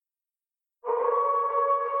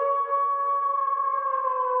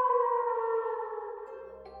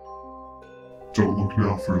Don't look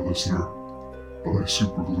now, fair listener, but I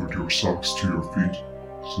superglued your socks to your feet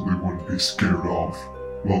so they wouldn't be scared off.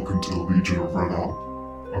 Welcome to the Legion of Renob,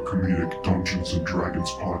 a comedic Dungeons & Dragons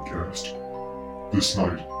podcast. This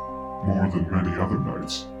night, more than many other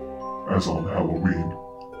nights, as on Halloween,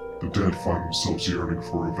 the dead find themselves yearning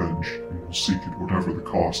for revenge and will seek it whatever the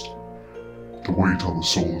cost. The weight on the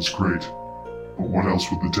soul is great, but what else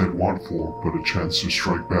would the dead want for but a chance to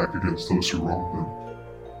strike back against those who wronged them?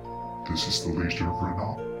 This is the Legion of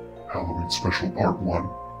Renob, Halloween Special Part 1,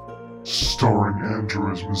 starring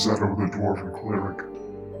Andrew as Mazzetto the Dwarven Cleric,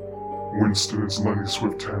 Winston as Lenny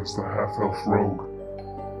Swifthands the Half-Elf Rogue,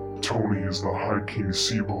 Tony as the High King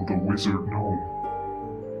Sibo the Wizard Gnome,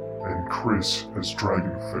 and Chris as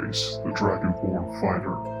Dragonface the Dragonborn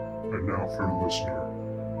Fighter. And now, fair listener,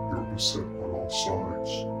 you're beset on all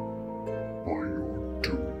sides by your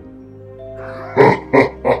doom.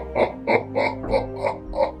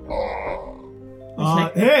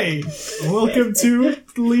 Hey, welcome to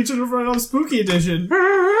the Legion of Renob Spooky Edition.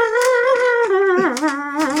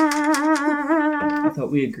 I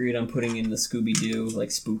thought we agreed on putting in the Scooby-Doo,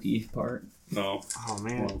 like, spooky part. No. Oh,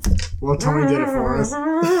 man. Well, Tony did it for us.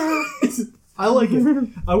 I like it.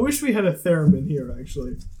 I wish we had a theremin here,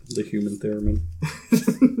 actually. The human theremin.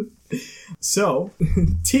 So,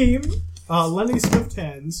 team Lenny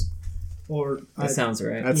Swifthands, or... That sounds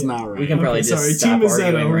right. That's not right. We can probably just stop Team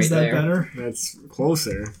arguing Mazzetto, right is that there. better? That's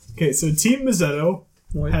closer. Okay, so Team Mazzetto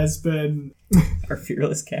has been... Our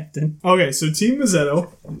fearless captain. Okay, so Team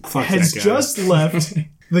Mazzetto Fuck has that guy. just left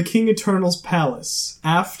the King Eternal's palace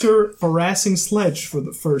after harassing Sledge for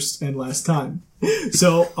the first and last time.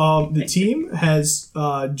 So, the team has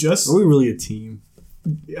just... Are we really a team?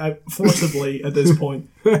 Forcibly, at this point.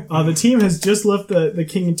 The team has just left the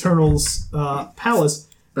King Eternal's palace,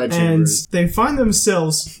 and they find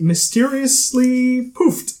themselves mysteriously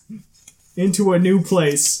poofed into a new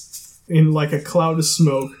place in like a cloud of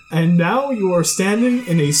smoke. And now you are standing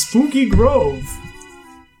in a spooky grove.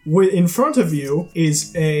 In front of you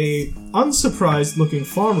is a unsurprised looking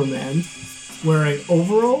farmer man wearing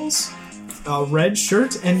overalls, a red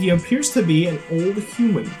shirt, and he appears to be an old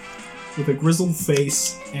human with a grizzled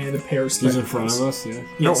face and a pair of spectacles. He's in front of us, yeah.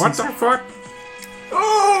 Yes, What the fuck?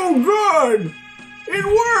 Oh, good! It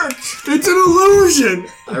worked! It's an illusion!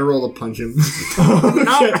 I roll to punch him.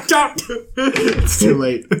 Okay. It's too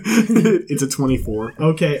late. It's a 24.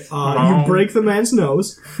 Okay, you break the man's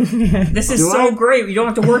nose. This is Do so I? great. You don't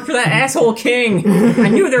have to work for that asshole king. I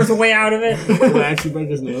knew there was a way out of it. Did I actually break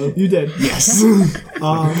his nose? You did. Yes.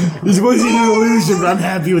 This wasn't an illusion, but I'm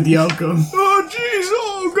happy with the outcome. Oh, jeez,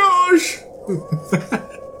 oh, gosh!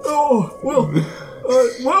 Oh, well,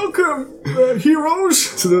 welcome,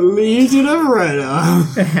 heroes. To the Legion of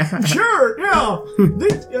Renob. Sure, yeah.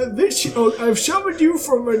 I've summoned you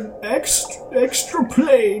from an extra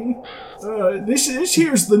plane. This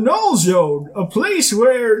here's the Null Zone, a place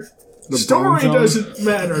where The story Bone Zone? doesn't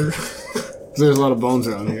matter. There's a lot of bones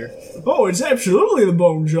around here. Oh, it's absolutely the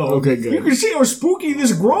Bone Zone. Okay, good. You can see how spooky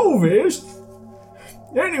this grove is.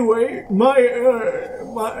 Anyway, my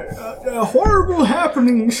horrible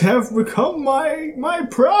happenings have become my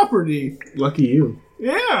property. Lucky you.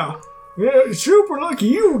 Yeah, super lucky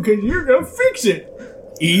you, because you're gonna fix it.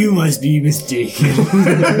 You must be mistaken.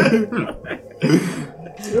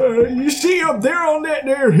 You see up there on that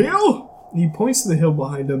there hill? He points to the hill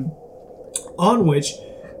behind him, on which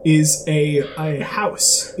is a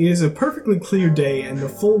house. It is a perfectly clear day, and the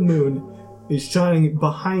full moon is shining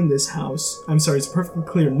behind this house. I'm sorry, it's a perfectly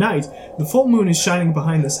clear night. The full moon is shining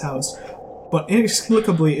behind this house, but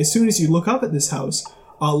inexplicably, as soon as you look up at this house,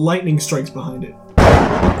 lightning strikes behind it.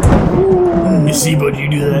 You see, bud, you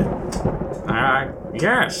do that?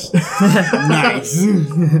 Yes. Nice.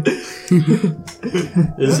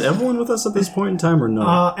 Is Evelyn with us at this point in time or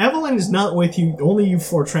no? Evelyn is not with you, only you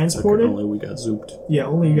four transported. Only we got zooped. Yeah,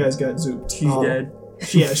 only you guys got zooped. She's dead.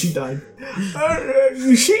 Yeah, she died.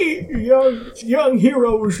 You see, young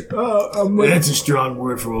heroes, That's a strong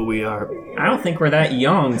word for what we are. I don't think we're that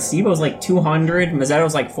young. Sibo's like 200.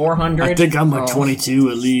 Mazzetto's like 400. I think I'm like 22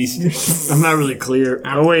 at least. I'm not really clear.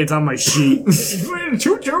 Oh wait, it's on my sheet.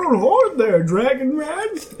 toot your own horn there, Dragon Man.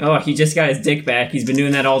 Oh, he just got his dick back. He's been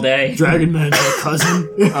doing that all day. Dragon Man's my cousin.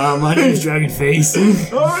 My name's Dragonface.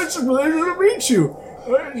 Oh, it's a pleasure to meet you.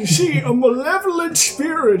 You see, a malevolent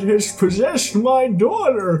spirit has possessed my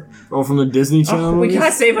daughter. Oh, from the Disney Channel? We movies?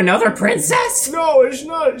 gotta save another princess. No, it's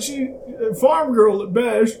not. She's a farm girl at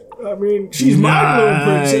best. I mean, she's my little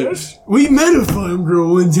princess. We met a farm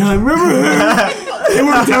girl one time, remember her? It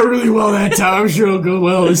worked out really well that time. I'm sure it'll go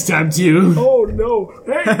well this time too. Oh no!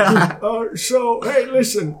 Hey, hey,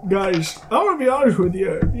 listen, guys. I'm gonna be honest with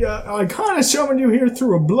you. Yeah, I kind of summoned you here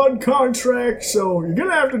through a blood contract, so you're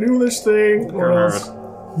gonna have to do this thing, or else.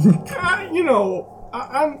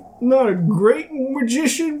 I'm not a great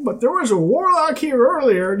magician, but there was a warlock here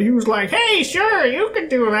earlier, and he was like, "Hey, sure, you can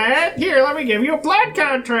do that. Here, let me give you a blood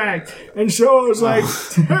contract." And so I was like,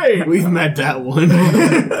 "Hey, We've met that one.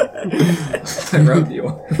 I rubbed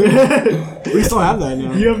you. We still have that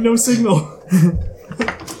now. you have no signal."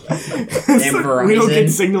 And We don't get Verizon.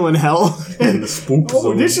 signal in hell. In the spook Oh,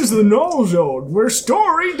 zone. this is the null zone, where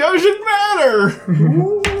story doesn't matter.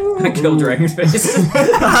 I killed Dragon's Face.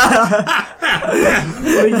 I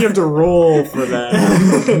think you have to roll for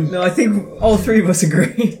that. No, I think all three of us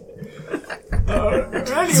agree.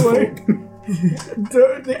 Anyway,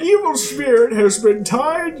 the evil spirit has been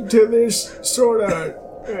tied to this sort of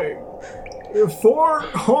 4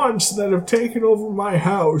 haunts that have taken over my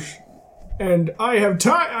house, and I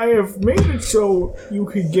have made it so you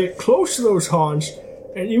could get close to those haunts,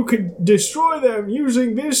 and you could destroy them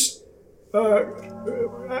using this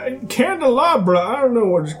candelabra. I don't know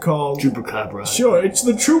what it's called. Chupacabra. Sure, it's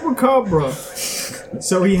the Chupacabra.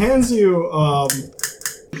 So he hands you.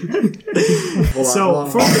 So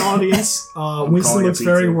from the audience, Winston calling looks a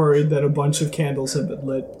very pizza. worried that a bunch of candles have been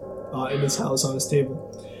lit in his house on his table.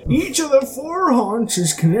 Each of the 4 haunts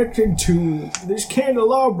is connected to this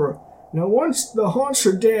candelabra. Now, once the haunts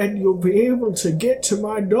are dead, you'll be able to get to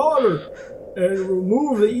my daughter and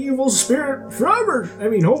remove the evil spirit from her. I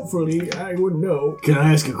mean, hopefully, I wouldn't know. Can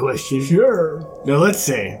I ask a question? Sure. Now let's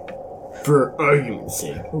say, for argument's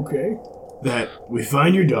sake, Okay. that we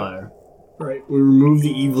find your daughter, Right. we remove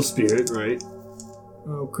the evil spirit, right?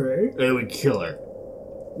 Okay. And we kill her.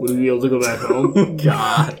 Would we be able to go back home?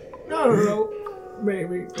 God. I don't know.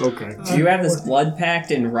 Maybe. Okay. Do you have this blood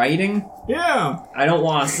pact in writing? Yeah. I don't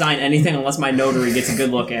want to sign anything unless my notary gets a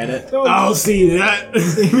good look at it. No, I'll see that.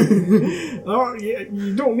 oh, yeah,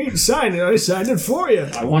 you don't need to sign it. I signed it for you.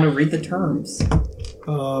 I want to read the terms.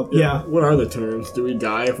 Yeah. What are the terms? Do we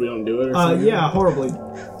die if we don't do it or something? Yeah, horribly.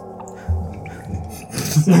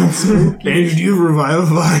 Andrew, do you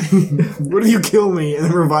revivify? What if you kill me and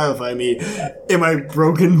then revivify me? Am I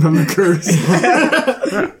broken from the curse?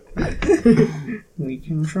 We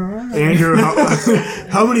can try. Andrew,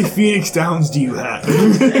 how many Phoenix Downs do you have?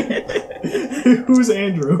 Who's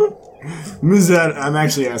Andrew? I'm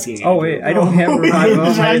actually asking you. Oh wait, I don't have revival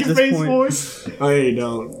at Dragon this face point. voice. Oh, yeah, you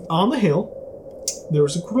don't. On the hill, there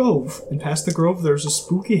was a grove, and past the grove, there's a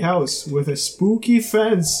spooky house with a spooky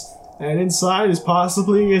fence, and inside is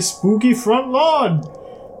possibly a spooky front lawn.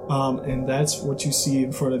 And that's what you see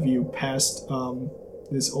in front of you, past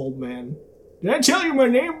this old man. Did I tell you my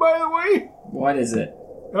name, by the way? What is it?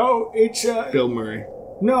 Oh, it's Bill Murray.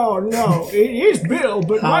 no, it is Bill,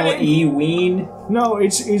 but my name. E. Ween? No,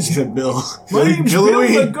 it's He said Bill. my name's Bill Louis?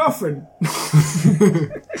 McGuffin.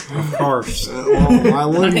 Of course. Well, why Not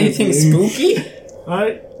wouldn't anything you? spooky?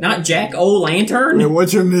 I Not Jack O'Lantern? Wait,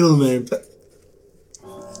 what's your middle name?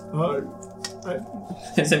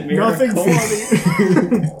 Is it nothing Miracle?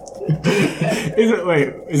 funny.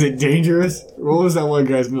 Is it dangerous? What was that one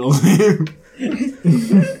guy's middle name?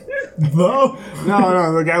 Bo?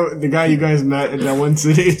 No, the guy you guys met in that one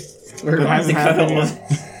city. We're That going to hasn't cut happened one.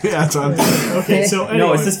 yet. Yeah, that's what I'm saying. Okay, so anyway,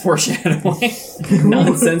 No, it's just foreshadowing.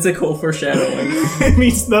 Nonsensical foreshadowing. it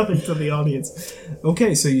means nothing to the audience.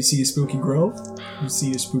 Okay, so you see a spooky grove, you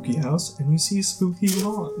see a spooky house, and you see a spooky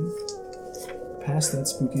lawn. Past that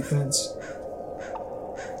spooky fence.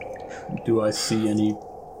 Do I see any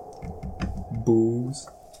booze?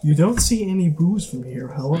 You don't see any booze from here,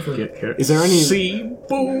 however. Get here. Is there any- See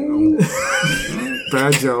booze?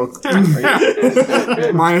 Bad joke.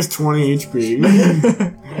 Minus 20 HP.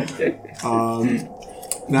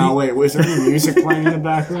 Now wait, was there any music playing in the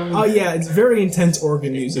background? Oh yeah, it's very intense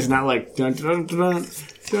organ music. It's not like dun, dun, dun, dun,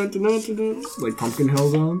 dun, dun, dun, dun, dun, like Pumpkin Hill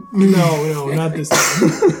Zone. No, not this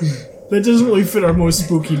time. That doesn't really fit our most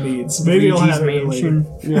spooky needs. Maybe I'll have it later.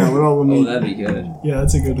 Yeah, with all the Oh, meat. that'd be good. Yeah,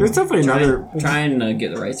 that's a good There's one. definitely another. Try and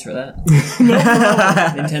get the rights for that.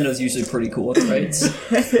 Nintendo's usually pretty cool with rights.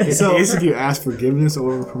 So- I guess if you ask forgiveness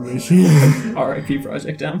over permission. R.I.P.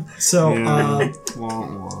 Project M. So, Yeah.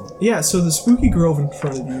 Wah, wah. yeah, so the spooky grove in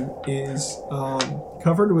front of you is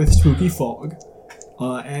covered with spooky fog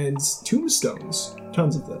and tombstones.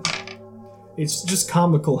 Tons of them. It's just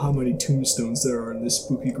comical how many tombstones there are in this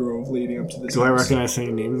spooky grove leading up to this Do I house. recognize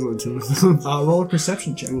any names of the tombstones? Roll a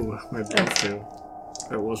perception check. Ooh, my bad too.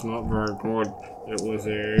 It was not very good. It was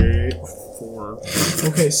a 4.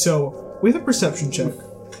 Okay, so with a perception check,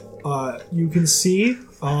 you can see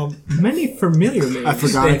many familiar names. I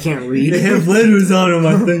forgot I can't read. They have letters on them,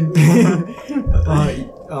 I think.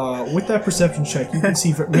 With that perception check, you can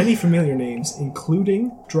see many familiar names,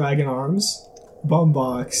 including Dragon Arms,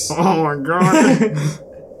 Bumbox. Oh my god.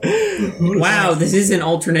 Wow, this is an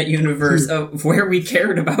alternate universe of where we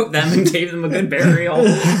cared about them and gave them a good burial.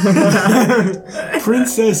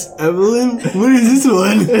 Princess Evelyn? What is this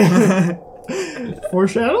one?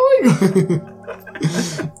 Foreshadowing?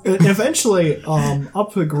 Eventually,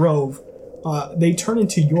 up the grove, they turn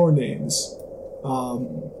into your names.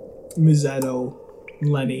 Mizetto,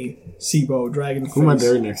 Lenny, Sibo, Dragonface. Who am I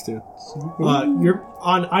buried next to? You're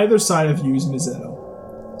on either side of you is Mizetto.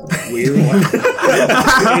 Weird. Is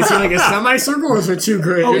it like a semicircle or is it two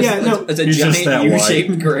graves? Oh yeah, no. It's a He's just that giant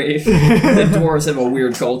U-shaped grave. The dwarves have a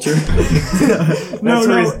weird culture. That's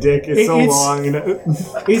where his dick is so long.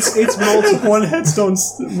 It's multiple. One headstone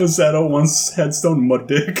Mazzetto, one headstone Mud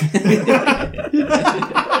Dick.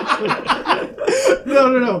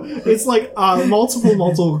 No. It's like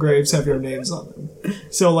multiple graves have your names on them.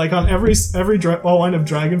 So like on every line of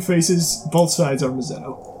dragon faces, both sides are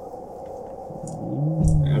Mizetto.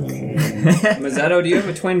 Mazzetto, do you have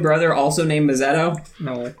a twin brother also named Mazzetto?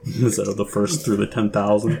 No. Mazzetto the first through the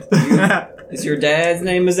 10,000. Is your dad's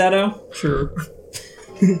name Mazzetto? Sure.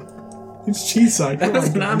 It's Cheeside. That was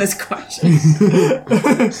an honest question.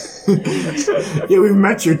 Yeah, we've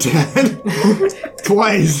met your dad.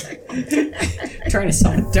 Twice. Trying to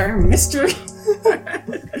solve a darn mystery.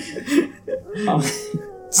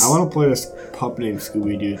 I want to play this pup named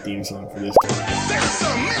Scooby-Doo theme song for this. There's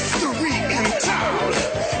a mystery in town,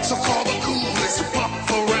 so call the coolest pup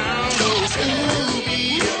around.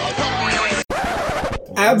 Scooby,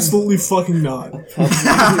 Absolutely fucking not.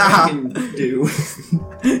 Do.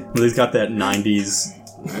 He's got that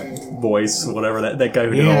 90s voice, whatever, that guy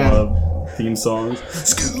who did Yeah. all the theme songs.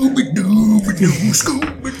 Scooby-Doo,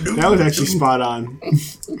 Scooby-Doo. That was actually spot on.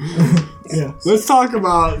 Yeah. Let's talk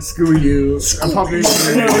about Scooby-Doo. A pup named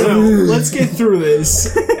Scooby-Doo. No. Let's get through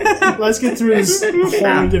this. Let's get through this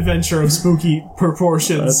horrid adventure of spooky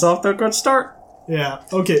proportions. That's off to a good start. Yeah.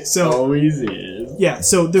 Okay. So. Always is. Yeah.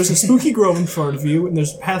 So there's a spooky grove in front of you, and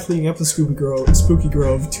there's a path leading up the spooky grove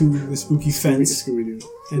to the spooky fence Scooby-Doo.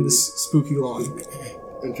 and the spooky lawn.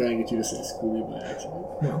 I'm trying to get you to say Scooby by accident.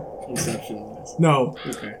 No. Inception-wise. No.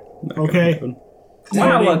 Okay. Okay.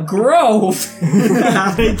 Wow, a grove!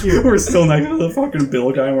 Thank you. We're still next to the fucking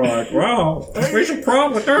Bill guy, and we're like, wow, we should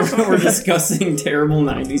problem with this. We're discussing terrible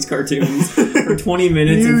 90s cartoons for 20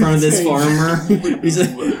 minutes in front of this farmer. He's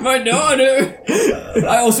like, my daughter!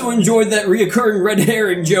 I also enjoyed that reoccurring red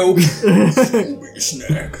herring joke.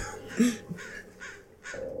 Snack.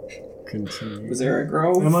 Continue. Was there a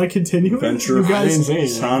grove? Am I continuing? Venture. You guys.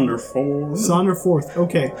 Sonder 4. Sonder 4th.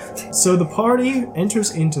 Okay. So the party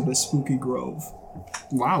enters into the spooky grove.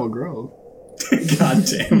 Wow, a grove. God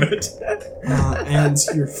damn it. And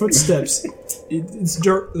your footsteps, it's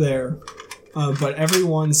dirt there, but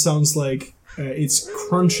everyone sounds like it's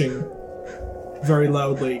crunching very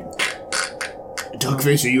loudly.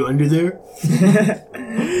 Duckface, are you under there?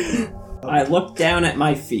 I looked down at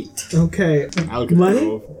my feet. Okay, I look at Lenny? the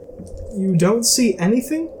grove. You don't see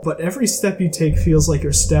anything, but every step you take feels like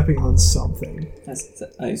you're stepping on something.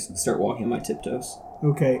 I start walking on my tiptoes.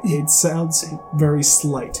 Okay, it sounds very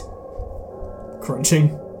slight.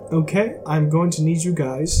 Crunching. Okay, I'm going to need you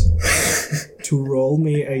guys to roll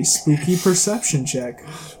me a spooky perception check.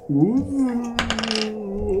 Ooh.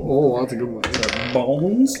 Oh, that's a good one.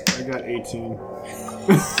 Bones? I got 18.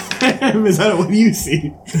 Mizetto, what do you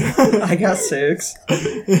see? I got 6.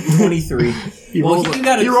 23. You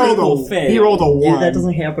got a critical fail. He rolled a 1. Yeah, that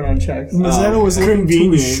doesn't happen on checks. Mazzetto was looking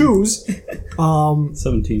to his shoes.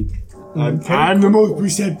 17. Okay. I'm the most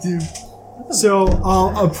receptive. So,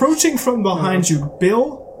 approaching from behind you,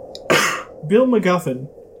 Bill McGuffin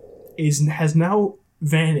has now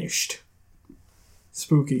vanished.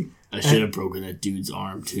 Spooky. I should have broken that dude's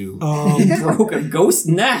arm, too. Broke a ghost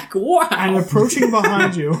neck. Wow. And approaching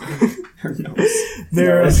behind you, Her nose.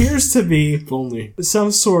 there appears to be If only.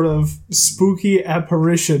 some sort of spooky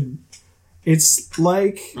apparition. It's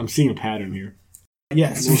like... I'm seeing a pattern here.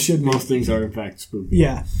 Yes, you should be. Most things are, in fact, spooky.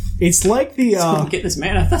 Yeah. It's like the... Get this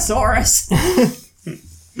man a thesaurus.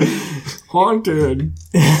 Haunted.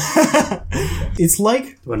 it's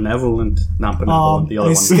like Benevolent. Not benevolent. The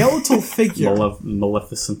other a one. skeletal figure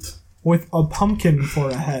Maleficent. with a pumpkin for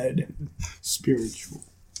a head. Spiritual.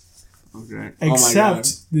 Okay.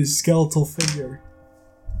 Except this skeletal figure,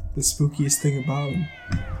 the spookiest thing about him,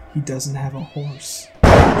 he doesn't have a horse.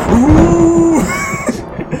 Ooh!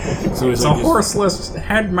 So It's a horseless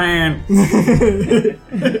headman.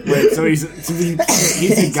 Wait, so he's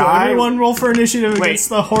a So guy. everyone roll for initiative against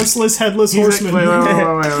the horseless, headless He's horseman.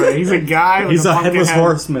 wait. He's a guy. With He's a pumpkin headless head,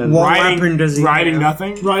 horseman. What weapon does he riding have?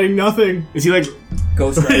 nothing. Riding nothing. Is he like?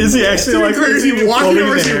 Ghost Rider. Is he actually like? Is he walking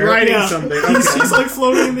or is he riding Yeah. something? He's like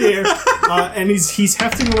floating in the air, and he's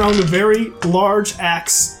hefting around a very large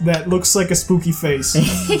axe that looks like a spooky face.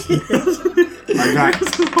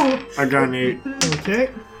 I got an 8. Okay.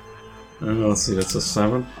 Let's see, that's a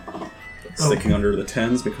 7. Sticking under the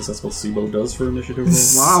 10s because that's what SIBO does for initiative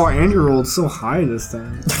rolls. Wow, Andrew rolled so high this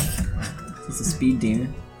time. He's a speed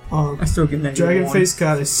demon. I still get negative Dragon 1. Face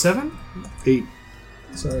got a 7. 8.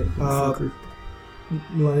 Sorry.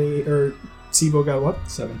 Lenny or Sibo got what?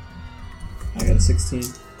 7. I got a 16.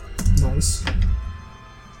 Nice.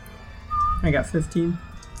 I got 15.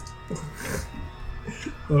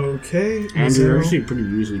 Okay. Andrew, Zero. you're actually pretty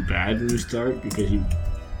usually bad when you start because you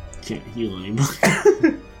can't heal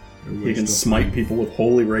anybody. You can smite people with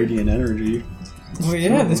holy radiant energy. Oh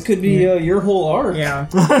yeah, this could be your whole arc. Yeah.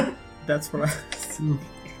 That's what I...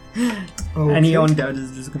 Okay. Any undead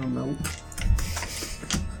is just gonna melt.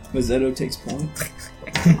 Mazzetto takes point.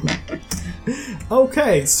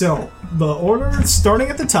 Okay, so the order starting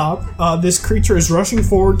at the top. This creature is rushing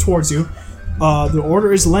forward towards you. The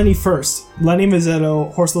order is Lenny first. Lenny,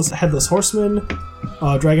 Mazzetto, Horseless, Headless Horseman,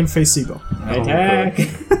 Dragon Face, Sibo. Attack.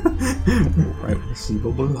 Right where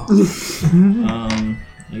SIBO belongs.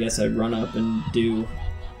 I guess I'd run up and do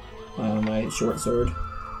my short sword.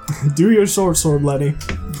 Do your sword, Lenny.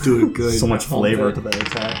 Do it good. So much flavor good. to that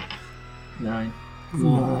attack. 9.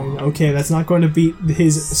 9. Okay, that's not going to beat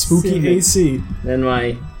his spooky Scimitar. AC. Then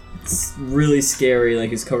my really scary,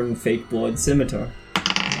 like it's covered in fake blood scimitar.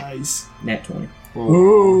 Nice. Nat 20.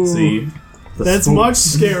 Ooh. See? The That's spook, much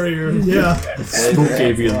scarier. Yeah. Spook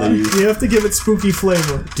gave you the... You have to give it spooky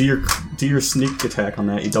flavor. Do your sneak attack on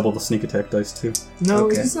that. You double the sneak attack dice too. No,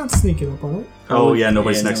 Okay. he's not sneaking up on it. Oh yeah,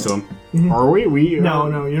 nobody's Yeah, next no. to him. Are we?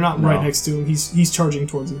 No, you're not right No. next to him. He's charging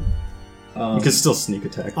towards you. You can still sneak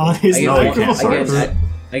attack. On his I get, No, I, you can't.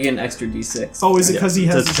 I get an extra d6. Oh, is it because he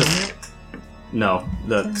has That's the just- No,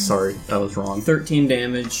 sorry, that was wrong. 13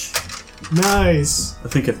 damage. Nice. I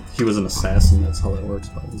think if he was an assassin, that's how that works.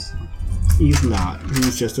 But He's not.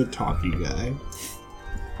 He's just a talky guy.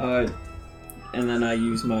 And then I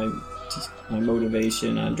use my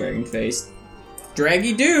motivation on Dragon Face.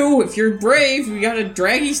 Draggy do! If you're brave, we got a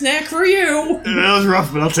draggy snack for you! That was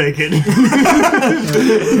rough, but I'll take it.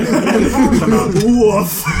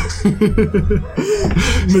 Woof.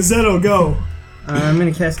 Mazzetto, go. I'm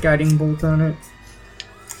gonna cast Guiding Bolt on it.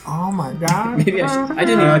 Oh my god. Maybe I should. I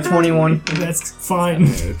didn't even. 21. That's fine.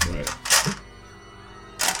 That's right.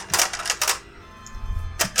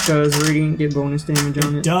 Does Radiant get bonus damage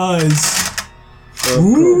on it? Does.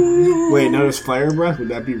 Ooh. Wait, notice fire breath? Would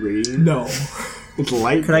that be radiant? No. It's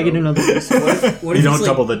light. Could I get another d6? What you if don't it's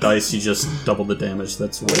double the dice; you just double the damage.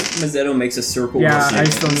 That's What what. if Mazzetto makes a circle? Yeah, with I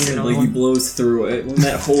it still need and, another like, one. he blows through it. Wouldn't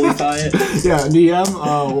that holify it? Yeah,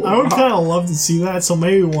 DM. I would kind of love to see that, so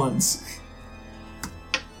maybe once.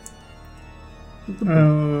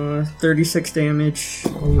 36 damage.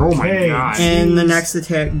 Oh my Okay. god. And the next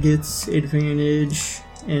attack gets advantage.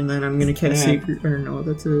 And then I'm gonna cast Sacred. Or no,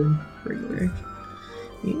 that's a regular.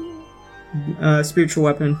 Spiritual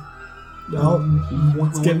Weapon. No.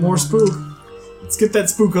 Let's get more spook. Let's get that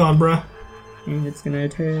spook on, bruh. And it's gonna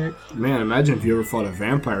attack. Man, imagine if you ever fought a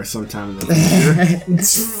vampire sometime in the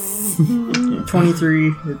future.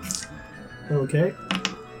 23. Okay.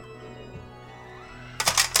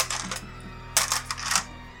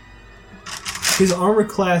 His armor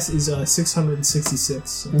class is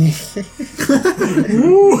 666.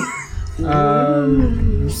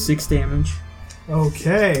 So. 6 damage.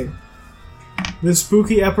 Okay. This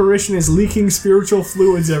spooky apparition is leaking spiritual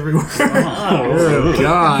fluids everywhere. Oh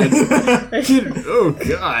god. Oh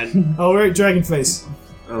god. Alright, Dragon Face.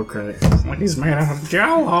 Okay. When he's made out of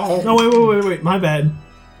jello. No, wait. My bad.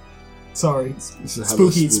 Sorry. This is how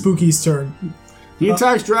this- Spooky's turn. He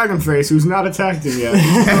attacks Dragonface, who's not attacked him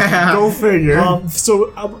yet. Go figure.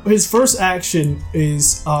 His first action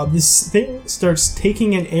is this thing starts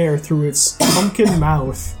taking in air through its pumpkin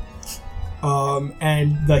mouth,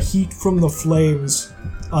 and the heat from the flames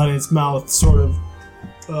on its mouth sort of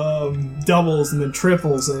doubles and then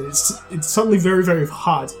triples, and it's suddenly very, very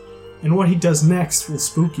hot. And what he does next will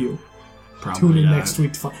spook you. Tune in next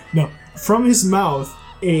week to find. No, from his mouth,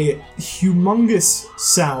 a humongous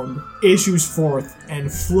sound issues forth,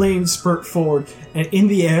 and flames spurt forward, and in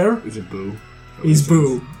the air Is it Boo? is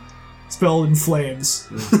Boo, spelled in flames.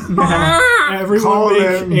 Call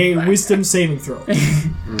Everyone make him. a wisdom saving throw,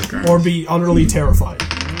 or be utterly terrified.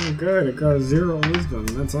 good. I got a 0 wisdom.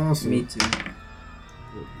 That's awesome. Me too.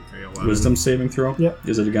 Okay, 11. Wisdom saving throw? Yep.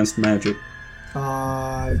 Is it against magic?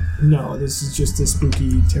 No, this is just a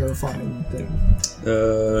spooky, terrifying thing.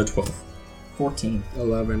 12. 14.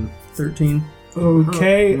 11. 13.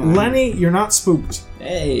 Okay, Oh, Lenny, you're not spooked.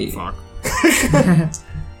 Hey. Fuck.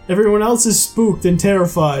 Everyone else is spooked and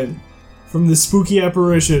terrified from the spooky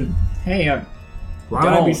apparition. Hey, Why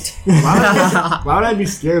would, I be, why would I be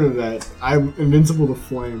scared of that? I'm invincible to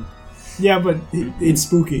flame. Yeah, but it's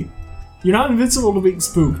spooky. You're not invincible to being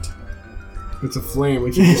spooked. It's a flame,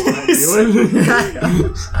 which you just can't do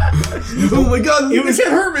it. Oh my god, it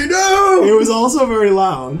can't hurt me, no! It was also very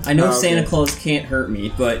loud. I know Okay. Santa Claus can't hurt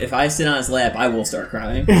me, but if I sit on his lap, I will start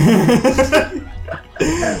crying.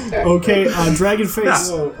 Okay, Dragon Face.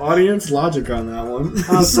 So, audience logic on that one.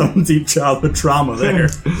 Some deep childhood trauma there.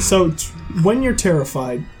 So, when you're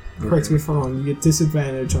terrified, correct me if I'm wrong, you get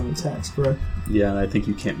disadvantage on attacks, correct? Yeah, and I think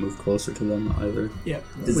you can't move closer to them either. Yep.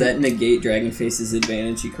 Does that negate Dragonface's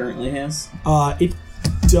advantage he currently has? It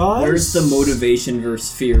does. Where's the motivation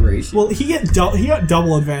versus fear ratio? Well, he got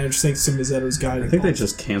double advantage thanks to Mizetto's guiding. I think they bolt.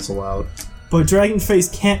 just cancel out. But Dragon Face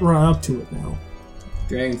can't run up to it now.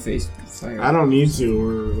 Dragonface fire. I don't need to.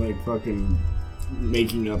 We're like fucking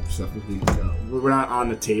making up stuff as we go. We're not on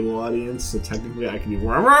the table, audience, so technically I can be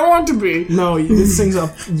wherever I want to be. No, this thing's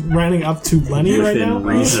running up to Lenny right Within now.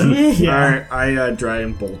 reason. Yeah. Alright, I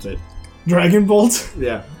Dragon Bolt it. Dragon Bolt.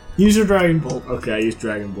 Yeah. Use your Dragon Bolt. Okay, I use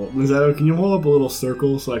Dragon Bolt. Mizetto, can you hold up a little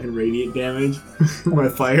circle so I can radiate damage my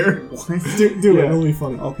fire? Do it. It'll be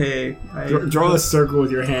funny. Okay. Draw a circle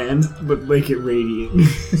with your hand, but make it radiant.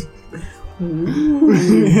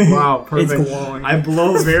 Wow, perfect. It's glowing. I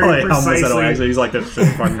blow very Probably how precisely. Mizetto actually, he's like this shit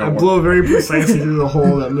fucking I over. blow very precisely through the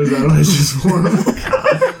hole that Mizetto has just formed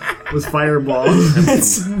with fireball.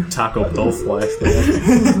 Taco Bell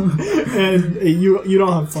flashback. And you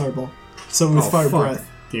don't have Fireball. So it's Fire fuck. Breath.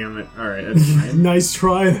 Damn it. Alright, that's fine. Nice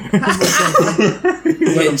try there.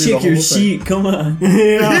 Hey, check your sheet, come on.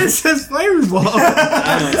 Yeah. It says fireball.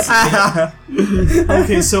 I don't see it.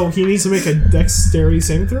 Okay, so he needs to make a dexterity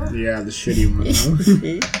saving throw? Yeah, the shitty one.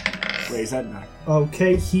 Wait, is that not?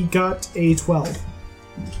 Okay, he got a 12.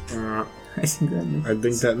 I think that makes I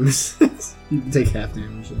think that misses. You can take half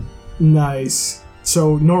damage then. Nice.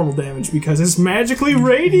 So normal damage because it's magically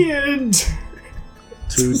radiant.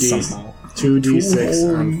 2d Somehow.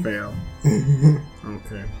 2d6 on fail.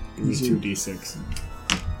 Okay. Give me 2d6.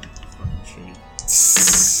 Fucking shitty.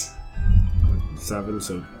 7,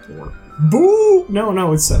 so 4. Boo!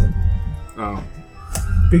 No, it's 7. Oh.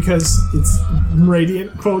 Because it's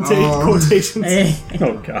radiant quotations. Hey.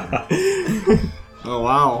 Oh god. Oh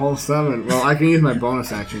wow, whole 7. Well, I can use my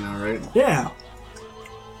bonus action now, right? Yeah.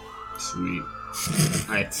 Sweet.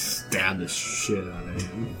 I stab the shit out of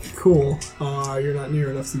him. Cool. You're not near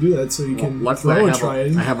enough to do that, so you can Luckily, throw I a have,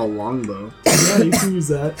 trident. I have a longbow. Yeah, you can use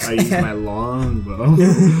that. I use my longbow.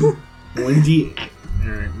 1d.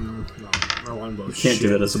 Alright, no, my longbow. Can't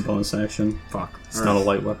do it as a bonus action. Fuck. It's not a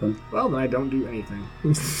light weapon. Well, then I don't do anything.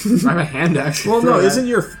 I have a hand axe. Well, no, isn't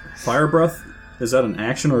your fire breath? Is that an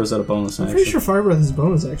action or is that a bonus I'm action? pretty sure Fire Breath is a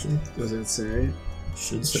bonus action. Does it say?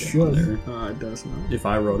 Should say Should. on there. It does not. If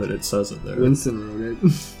I wrote it, it says it there. Winston wrote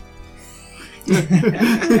it.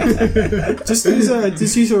 Just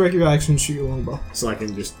use a regular action and shoot your longbow. So I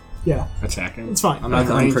can just Yeah, attack him. it's fine. I'm not I'm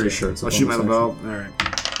going pretty to. sure it's a I'll shoot my bonus bow. Alright.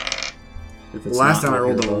 If The it's last not time I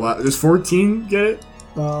rolled with a your bow. lot. Does 14 get it?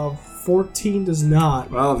 14 does not.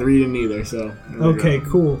 Well, 3 didn't either, so. there we Okay, go.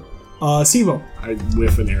 cool. Sibo, I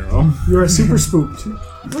whiff an arrow. you are super spooked.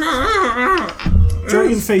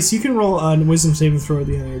 Dragon Face, you can roll a wisdom saving throw at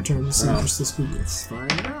the end of your turn to see if you're still spooked. Let's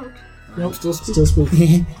find out. Nope, still spooked. Still spooked.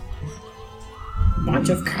 Bunch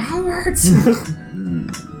of cowards.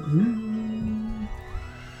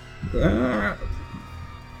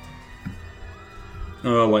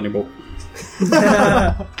 Lightning bolt.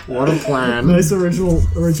 What a plan. Nice original.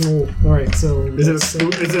 Alright, so. Is it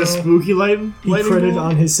a spooky lightning? He critted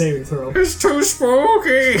on his saving throw. It's too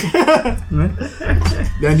spooky!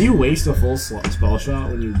 Now, do you waste a full spell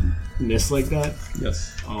shot when you miss like that?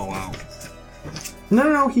 Yes. Oh, wow.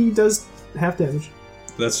 No, he does half damage.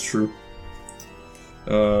 That's true.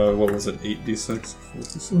 What was it? 8d6?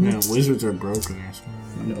 4d6? Yeah, wizards are broken. I swear.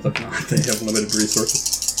 No, they're not. They have limited resources.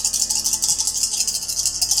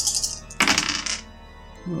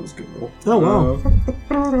 That was a good roll. Oh,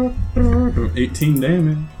 wow. 18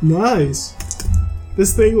 damage. Nice.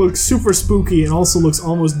 This thing looks super spooky and also looks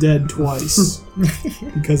almost dead twice.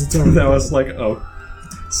 Because it's already That was like,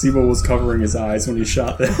 Sibo was covering his eyes when he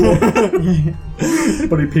shot that.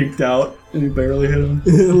 But he peeked out and he barely hit him.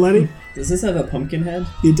 Lenny? Does this have a pumpkin head?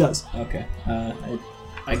 It does. Okay.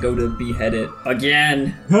 I go to behead it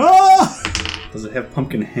again. Ah! Does it have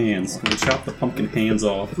pumpkin hands? Can we chop the pumpkin hands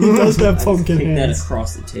off? He does have pumpkin Take that hands.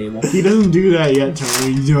 across the table. He doesn't do that yet,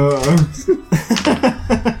 Tony.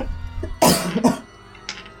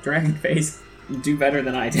 Dragon face, you do better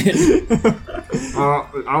than I did.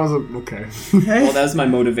 I was okay. Well, that was my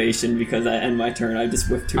motivation because I end my turn. I just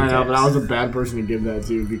whiffed 2 I attacks. know, but I was a bad person to give that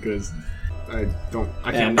to because I And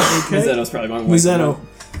can't. Mazzetto's probably my Mazzetto.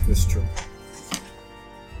 That's true.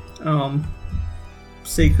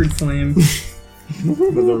 Sacred Flame. But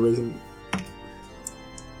there isn't.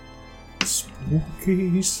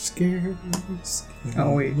 Spooky, scary,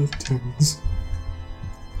 Oh, wait. skeletons.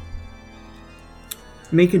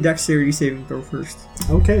 Make a dexterity saving throw first.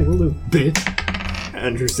 Okay, we'll do. Bitch.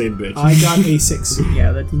 Andrew said bitch. I got a 6.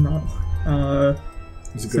 Yeah, that does not.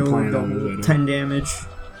 It's a good So plan. double 10 damage.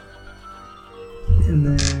 And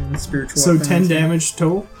then spiritual So weapon 10 attack. damage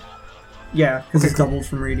total? Yeah, because it's doubled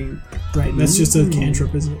from radiant. Right, that's just a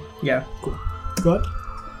cantrip, isn't it? Yeah. Good.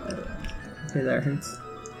 Okay, that hits.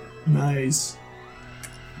 Nice.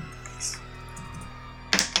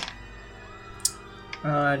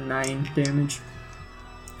 9 damage.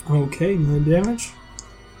 Okay, 9 damage.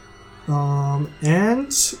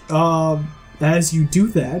 As you do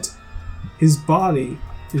that, his body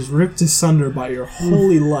is ripped asunder by your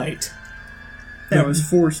holy light. That was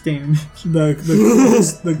force damage. The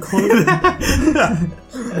clothes.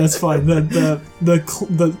 That's fine.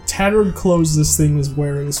 The tattered clothes this thing was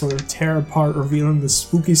wearing sort of tear apart, revealing the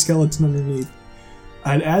spooky skeleton underneath.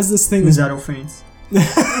 And as this thing is Mazzetto faints.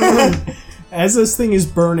 as this thing is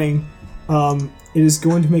burning, it is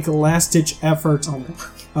going to make a last-ditch effort.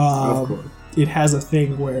 Of course. It has a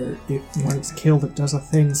thing where when it's killed, it does a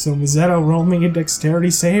thing. So Mazzetto, roll me a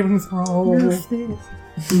dexterity saving throw.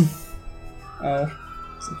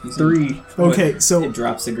 3. Okay, so It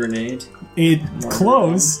drops a grenade. it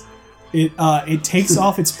close. It takes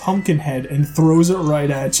off its pumpkin head and throws it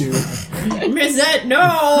right at you. Mizzet, no!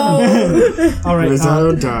 All right,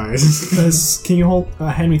 Mazzetto dies. can you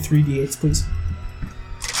hand me 3 d8s, please?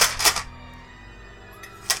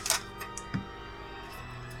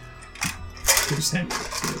 Just hand me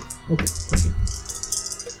okay, thank you.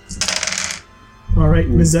 All right,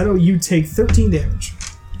 Mazzetto, you take 13 damage,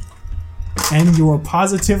 and you are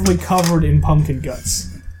positively covered in pumpkin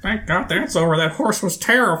guts. Thank God that's over. That horse was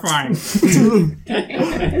terrifying.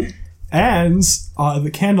 And the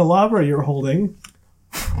candelabra you're holding,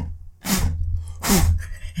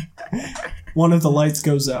 one of the lights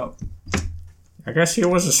goes out. I guess he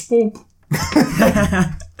was a spook.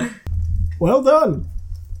 Well done.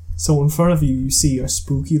 So in front of you, you see a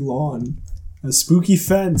spooky lawn, a spooky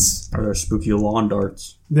fence. Are there spooky lawn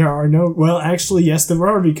darts? There are no. Well, actually, yes, there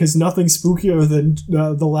are, because nothing's spookier than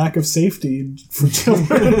the lack of safety for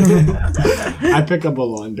children. I pick up a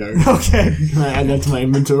lawn dart. Okay, Can I add that to my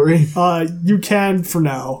inventory? you can for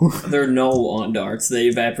now. There are no lawn darts. They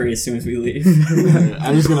evaporate as soon as we leave.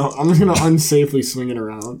 I'm just gonna unsafely swing it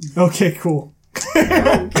around. Okay, cool.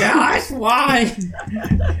 Gosh, why?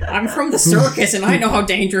 I'm from the circus and I know how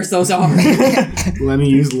dangerous those are. Let me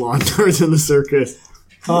use lawn darts in the circus.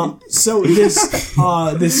 So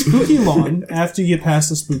this spooky lawn, after you get past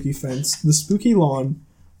the spooky fence, the spooky lawn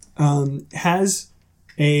has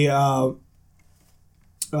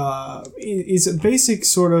it's a basic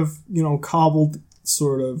sort of, cobbled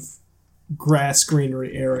sort of grass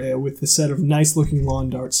greenery area with a set of nice looking lawn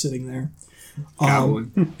darts sitting there.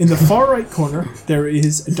 In the far right corner, there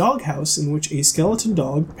is a doghouse in which a skeleton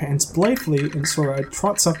dog pants blithely and sort of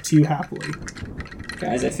trots up to you happily.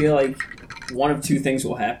 Guys, I feel like one of two things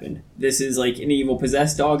will happen. This is like an evil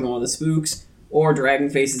possessed dog in one of the spooks, or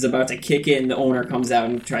Dragonface is about to kick in, the owner comes out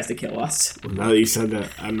and tries to kill us. Well, now that you said that,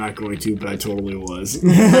 I'm not going to, but I totally was.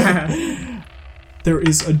 There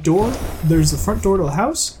is a door. There's the front door to the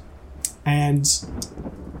house, and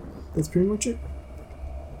that's pretty much it.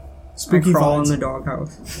 Spooky Crawl in vines. the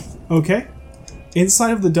doghouse. Okay.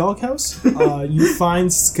 Inside of the doghouse, you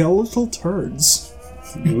find skeletal turds.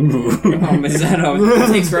 Oh, Mazzetto,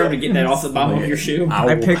 it takes forever to get that off the bottom of your shoe.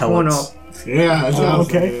 I pick one up. Yeah, that's awesome.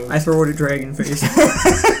 Okay. I throw it at Dragonface.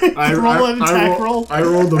 Roll an attack roll. I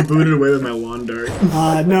rolled the booted away with my lawn dart.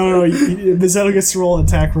 No. Mazzetto gets to roll an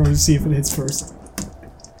attack roll to see if it hits first.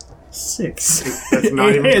 6. That's not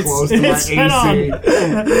even hits. close to It my hits head on.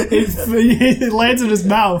 AC. It lands in his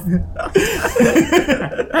mouth.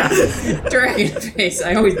 Dragonface,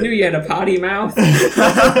 I always knew you had a potty mouth. So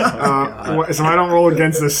I don't roll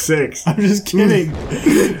against a 6. I'm just kidding.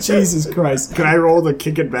 Jesus Christ. Can I roll to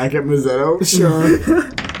kick it back at Mazzetto? Sure.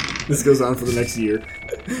 This goes on for the next year.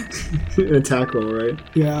 An attack roll, right?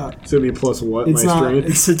 Yeah. So it'd be plus what? It's my not. strength?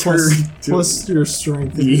 It's a plus your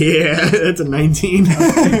strength. Yeah, that's a 19.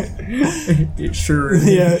 It sure.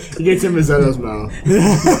 Yeah. He gets in Mazzetto's mouth.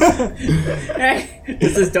 Hey,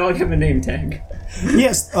 does this dog have a name tag?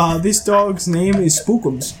 Yes. This dog's name is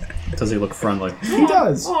Spookems. Does he look friendly? He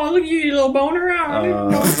does. Oh, look at you, little boner.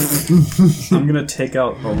 I'm gonna take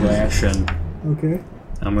out a ration Okay.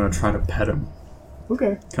 and I'm gonna try to pet him.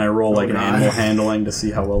 Okay. Can I roll like an animal handling to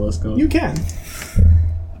see how well this goes? You can.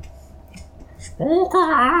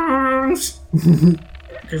 Spookems!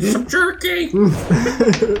 Get some jerky!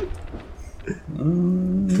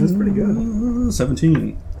 That's pretty good.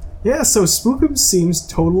 17. Yeah. So Spookems seems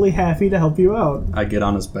totally happy to help you out. I get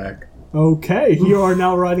on his back. Okay. You are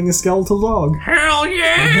now riding a skeletal dog. Hell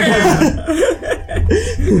yeah!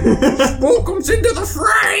 Spookems into the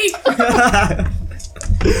fray!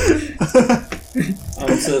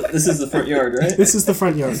 So this is the front yard, right? This is the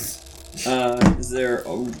front yard. Is there?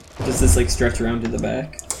 Does this like stretch around to the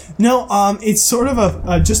back? No, it's sort of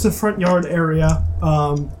a just a front yard area.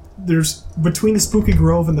 There's between the Spooky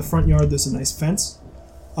Grove and the front yard. There's a nice fence,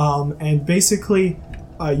 and basically,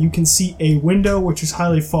 you can see a window which is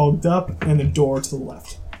highly fogged up, and a door to the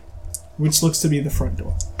left, which looks to be the front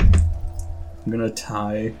door. I'm gonna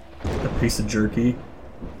tie a piece of jerky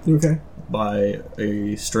Okay. by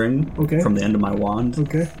a string from the end of my wand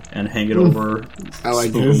Okay. and hang it over I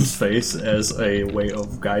like Spookums' this. face as a way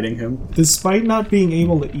of guiding him. Despite not being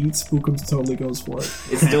able to eat, Spookums totally goes for it.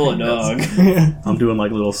 It's still a dog. I'm doing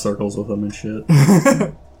like little circles with him and shit.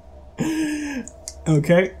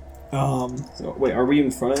 Okay. So, wait, are we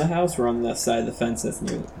in front of the house or on the side of the fence that's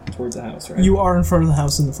near towards the house? Right. You are in front of the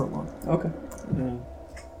house in the front lawn. Okay.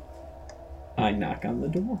 I knock on the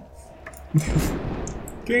door.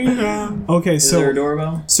 Okay, Is so there a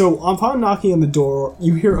doorbell? So upon knocking on the door,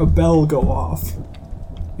 you hear a bell go off.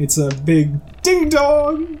 It's a big ding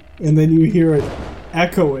dong, and then you hear it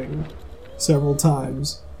echoing several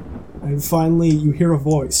times. And finally you hear a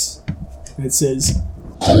voice. And it says,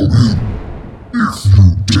 Come in, if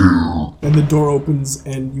you dare. and the door opens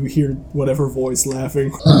and you hear whatever voice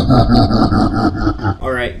laughing.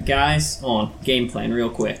 Alright, guys, hold on. Game plan, real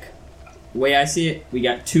quick. The way I see it, we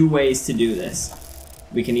got two ways to do this.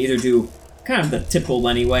 We can either do kind of the typical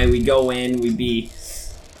anyway. We go in, we be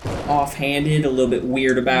offhanded, a little bit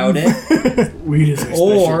weird about it. Weed is our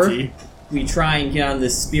Or specialty. we try and get on the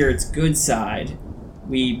spirit's good side.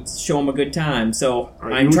 We show them a good time. So Are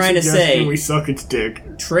I'm you trying to suggesting say we suck its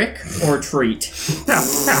dick. trick or treat.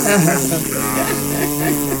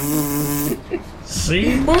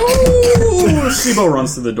 Sibo! Sibo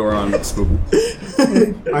runs to the door on Spookum.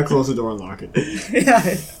 I close the door and lock it.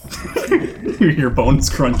 You hear bones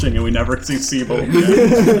crunching and we never see Sibo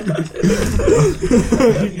again.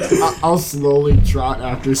 I'll slowly trot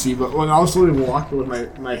after Siba. Well, I'll slowly walk with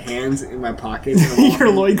my hands in my pockets and walk, Your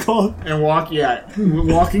loincloth. and walk. Yeah,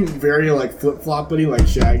 walking very like flip floppity, like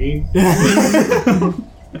Shaggy.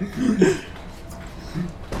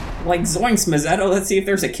 Like Zoinks, Mazzetto, let's see if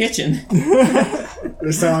there's a kitchen.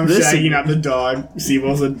 This time I'm Shaggy, not the dog.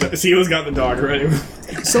 Sibo's got the dog already.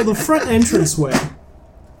 So the front entranceway,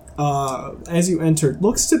 as you enter,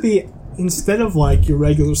 looks to be, instead of like your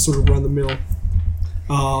regular sort of run-of-the-mill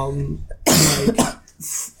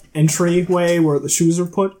entryway where the shoes are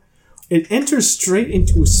put, it enters straight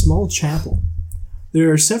into a small chapel.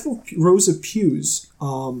 There are several rows of pews,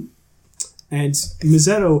 and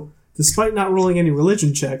Mazzetto, despite not rolling any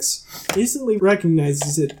religion checks, instantly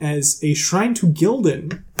recognizes it as a shrine to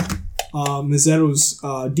Gildan, Mazzetto's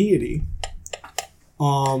deity.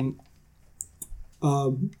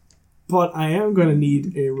 But I am going to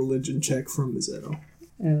need a religion check from Mazzetto.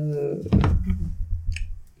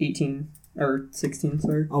 18 or 16,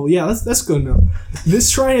 sorry. Oh yeah, that's good enough. This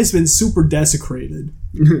shrine has been super desecrated.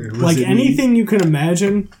 Like anything you can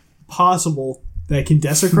imagine possible that can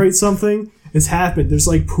desecrate something has happened. There's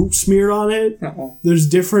like poop smeared on it. Uh-oh. There's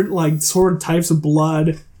different like sort of types of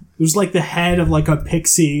blood. There's like the head of like a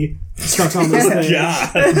pixie stuck on this thing.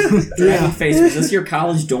 Dragon face, was this your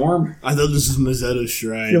college dorm? I thought this was Mazzetto's I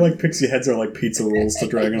shrine. feel like pixie heads are like pizza rolls to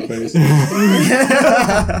Dragon Face.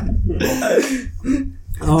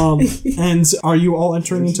 And are you all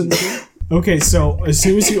entering into the door? Okay, so as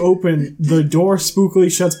soon as you open, the door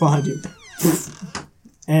spookily shuts behind you.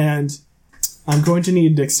 And I'm going to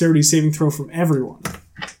need a dexterity saving throw from everyone.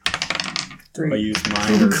 I used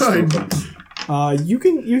mine or Good. Spookums. You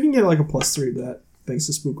can get like a +3 to that, thanks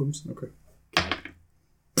to Spookums. Okay.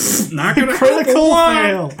 Not gonna Critical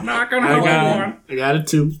fail. Not gonna I got it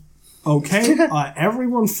too. Okay,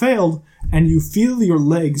 everyone failed, and you feel your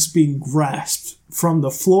legs being grasped from the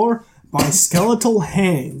floor by skeletal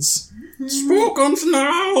hands. Spookems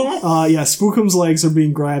now! Yeah, Spookem's legs are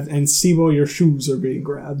being grabbed, and Sibo, your shoes are being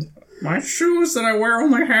grabbed. My shoes that I wear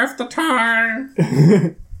only half the time.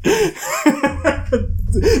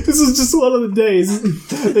 This is just one of the days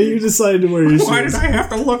that you decided to wear your shoes. Why did I have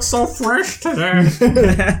to look so fresh today?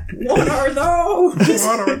 What are those?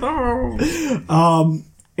 What are those?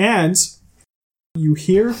 And you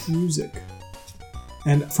hear music.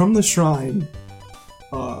 And from the shrine,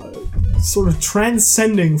 sort of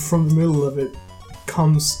transcending from the middle of it,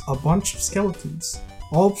 comes a bunch of skeletons,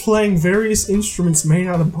 all playing various instruments made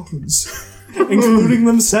out of bones, including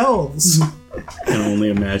themselves. I can only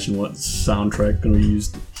imagine what soundtrack going to be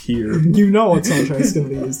used here. You know what soundtrack's going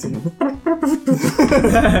to be used here.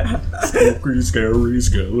 Scary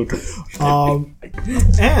skeleton.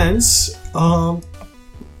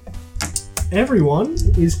 Everyone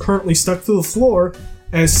is currently stuck to the floor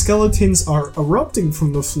as skeletons are erupting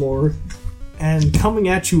from the floor and coming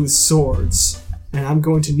at you with swords. And I'm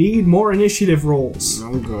going to need more initiative rolls.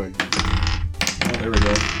 I'm good. Oh, there we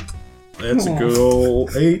go. Let's go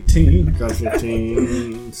 18. Got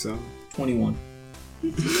 15, so... 21.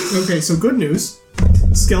 Okay, so good news.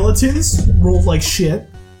 Skeletons rolled like shit.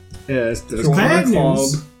 Yeah, that's Bad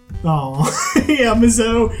news. Oh, yeah,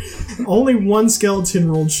 Mazzetto. Only one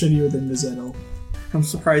skeleton rolled shittier than Mazzetto. I'm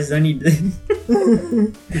surprised any did.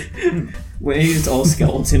 Wait, it's all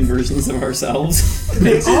skeleton versions of ourselves.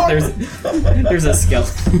 There's a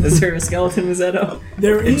skeleton. Is there a skeleton, Mazzetto?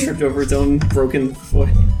 It tripped over its own broken foot.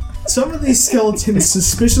 Some of these skeletons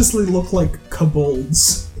suspiciously look like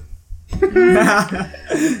kobolds.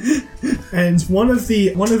 And one of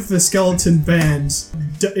the skeleton bands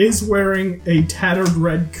is wearing a tattered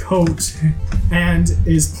red coat and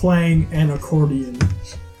is playing an accordion.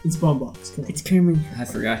 It's Bumbox. It's coming. I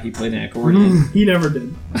forgot he played an accordion. He never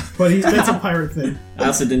did, but that's a pirate thing. I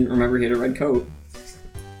also didn't remember he had a red coat.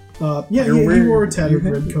 Yeah, he wore a tattered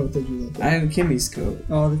red coat that you looked at. I have Kimmy's coat.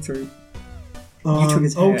 Oh, that's right. You took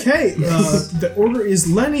his hat. Okay, the order is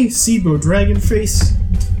Lenny, Sibo, Dragonface,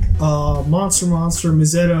 Monster,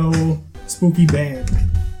 Mazzetto, Spooky Band.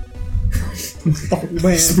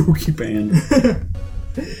 Spooky band.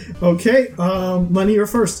 Okay, Lenny, you're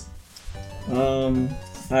first.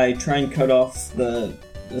 I try and cut off the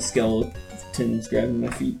skeletons grabbing my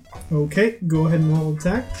feet. Okay, go ahead and roll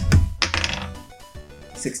attack.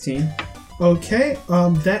 16. Okay,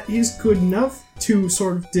 that is good enough to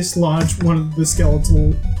sort of dislodge one of the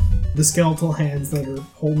skeletal hands that are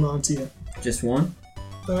holding on to you. Just one?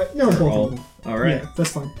 No, both of them. Alright. Yeah,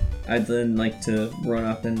 that's fine. I'd then like to run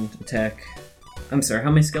up and attack. I'm sorry, how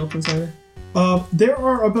many skeletons are there? There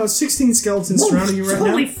are about 16 skeletons surrounding you right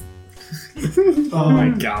now. Oh my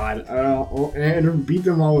god. And beat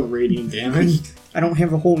them all with radiant damage. I don't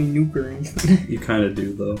have a holy nuke or anything. You kind of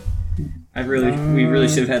do, though. We really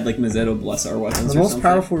should have had like Mazzetto bless our weapons. The most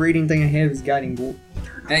powerful rating thing I have is Guiding Bolt.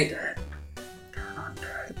 Hey,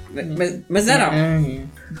 Mazzetto.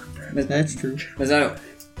 Yeah. That's true.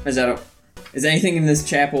 Mazzetto. Is anything in this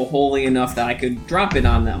chapel holy enough that I could drop it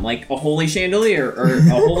on them, like a holy chandelier or a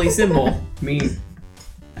holy symbol? Me.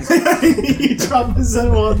 You drop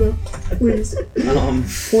Mazzetto on them, please.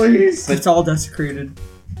 Please. It's all desecrated.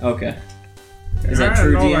 Okay. Is that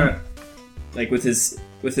true, DM? Like with his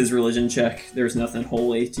religion check, there's nothing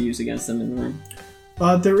holy to use against them in the room.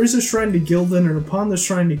 There is a shrine to Gildan, and upon the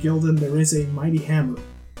shrine to Gildan, there is a mighty hammer,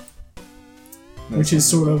 which is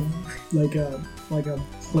sort of like a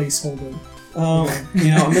placeholder.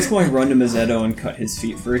 I'm just going to run to Mazzetto and cut his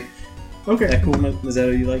feet free. Okay. Is that cool,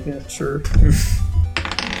 Mazzetto? You like that? Sure.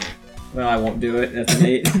 Well, I won't do it. That's an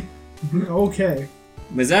 8. Okay.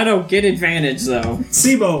 Mazzetto, get advantage though.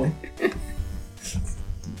 Sibo.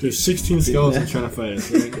 There's 16 skeletons trying to fight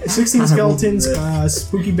us, right? 16 skeletons,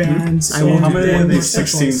 spooky bands. How many of these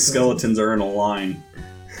 16 skeletons are in a line?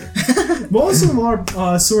 Most of them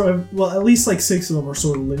are sort of, well, at least like 6 of them are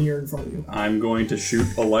sort of linear in front of you. I'm going to shoot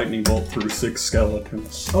a lightning bolt through 6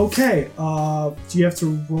 skeletons. Okay, do you have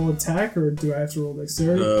to roll attack or do I have to roll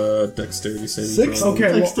dexterity? Dexterity saving 6? throw.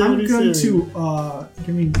 Okay, well, I'm going to,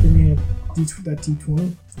 give me that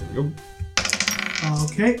D20. Yep.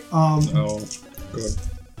 Okay, Oh, good.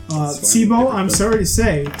 Sibo, I'm sorry to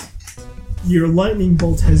say, your lightning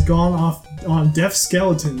bolt has gone off on deaf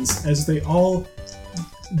skeletons as they all,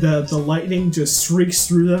 the lightning just streaks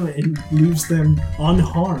through them and leaves them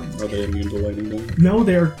unharmed. Are they immune to lightning damage? No,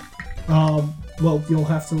 they're, well, you'll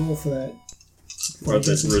have to roll for that. Are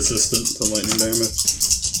they resistant to lightning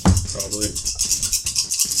damage? Probably.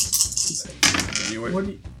 Anyway. What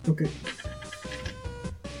do you, okay.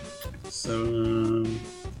 So,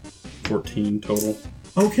 14 total.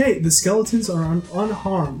 Okay, the skeletons are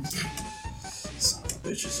unharmed.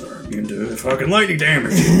 bitches are immune to fucking lightning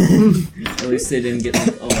damage. At least they didn't get like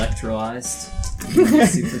electrolyzed.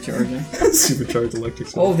 Supercharging. Supercharged electric.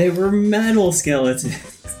 Oh, they were metal skeletons.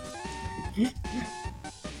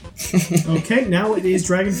 Okay, now it is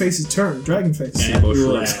Dragonface's turn. Dragonface.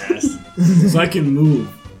 So I can move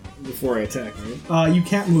before I attack, right? You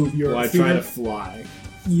can't move. You're Well, I try to fly.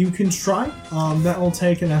 You can try. That will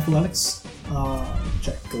take an athletics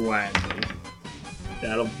check. Gladly.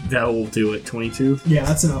 That'll do it. 22. Yeah,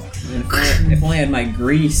 that's enough. If only I had my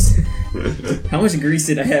grease. How much grease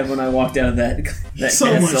did I have when I walked out of that So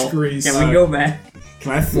castle? much grease. Can we go back?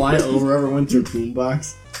 Can I fly over everyone to a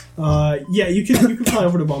boombox? Yeah, you can fly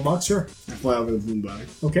over to Boombox, sure. I fly over the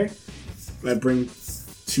boombox. Okay. I bring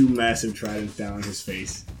 2 massive tridents down his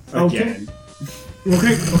face. Okay. Again.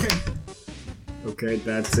 Okay. Okay,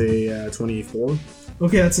 that's a 24.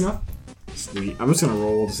 Okay, that's enough. Sweet. I'm just gonna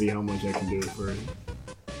roll to see how much I can do for him.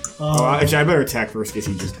 Actually, I better attack first because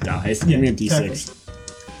he just dies. Yeah, Give me a attack D6.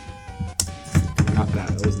 Not that.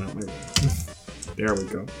 That was not my roll. There we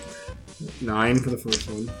go. 9 for the first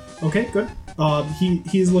one. Okay, good.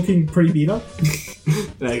 He's looking pretty beat up.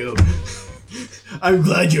 And I go, I'm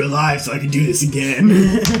glad you're alive so I can do this again.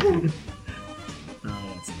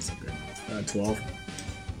 Oh, that's not so good.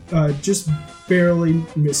 12. Just barely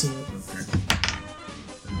missing it.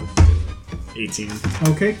 Okay. 18.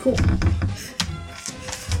 Okay, cool.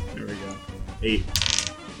 There we go. 8.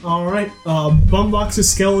 Alright,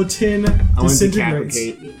 Bumbox's skeleton I want to disintegrates.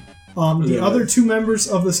 decapitate. The other 2 members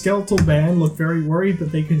of the skeletal band look very worried,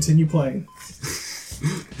 but they continue playing.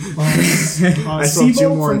 I still have 2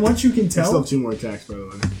 Sibo, more. from what you can I still tell, have 2 more attacks, by the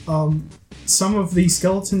way. some of the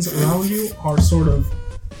skeletons around you are sort of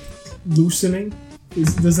loosening.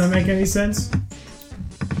 Does that make any sense?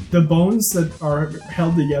 The bones that are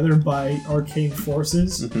held together by arcane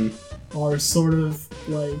forces are sort of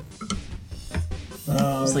like...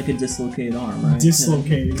 It's like a dislocated arm, right?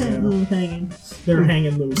 dislocated, yeah. They're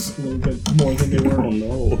hanging loose a little bit more than they were. Oh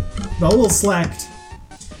no. A little slacked.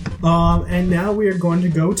 And now we are going to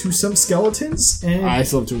go to some skeletons. And I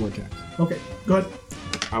still have 2 more attacks. okay, go ahead.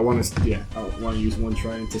 I want to use 1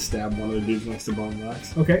 trident to stab one of the dudes next to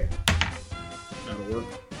Bumbox. Okay, That'll work.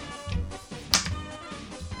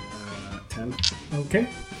 10. okay.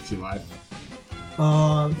 Is he alive?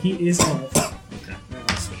 He is alive. Okay.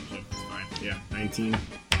 That's fine. It's fine. Yeah, 19.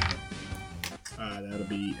 That'll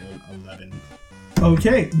be 11.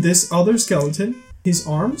 Okay, this other skeleton, his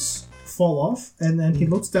arms fall off, and then he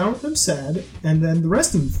looks down at them sad, and then the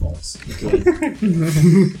rest of him falls.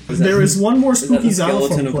 There is one more Is that spooky the skeleton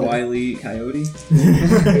xylophone of player. Wile E. Coyote?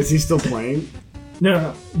 Is he still playing?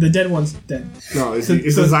 No, the dead one's dead. No, it's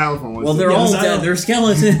the xylophone. Well, they're Yeah, all the dead. They're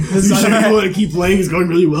skeletons. The You should want to keep playing. It's going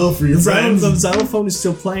really well for your friends. The xylophone is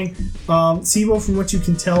still playing. Sibo, from what you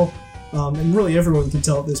can tell, and really everyone can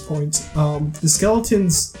tell at this point, the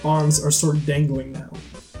skeleton's arms are sort of dangling now.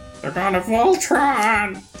 They're gonna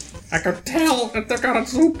Voltron! I could tell that they're gonna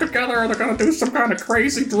swoop together, they're gonna do some kind of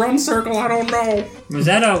crazy drum circle, I don't know.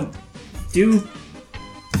 Mazzetto, do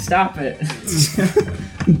stop it.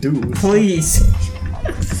 Dude. Please.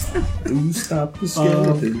 Do stop the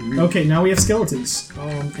skeleton. Okay, now we have skeletons.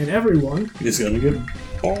 And everyone, He's gonna get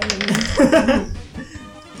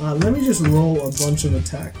let me just roll a bunch of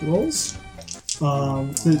attack rolls.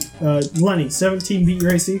 Lenny, 17 beat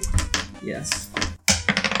your AC. Yes.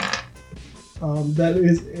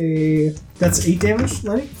 That's 8 damage,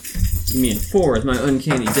 Lenny? You mean 4 is my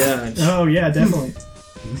uncanny dodge. Oh yeah, definitely.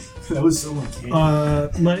 That was so uncanny.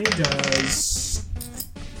 Lenny does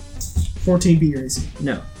 14 beat your AC.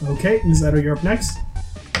 No. Okay, Mazzetto, you're up next.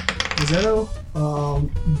 Mazzetto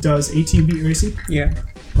does 18 beat your AC. Yeah.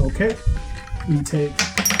 Okay. You take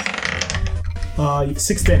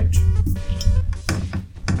 6 damage.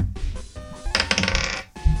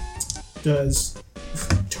 Does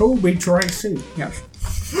Toby try C? Yeah.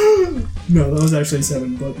 No, that was actually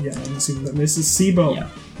 7, but yeah, I'm assuming that misses. Sibo. Yeah.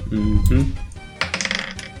 Mm-hmm.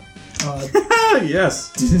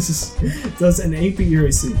 Yes. Does an 8 beat your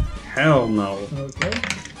AC. Hell no. Okay.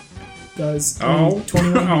 Does a Oh.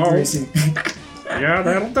 21 beat your Oh. AC. Yeah,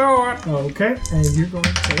 that'll do it. Okay, and you're going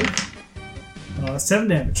to take 7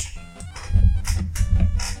 damage.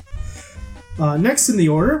 Next in the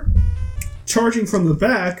order, charging from the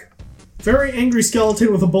back, very angry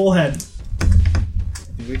skeleton with a bull head.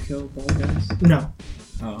 Did we kill ball guys? No.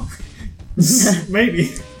 Oh.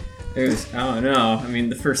 Maybe. It was, I don't know. I mean,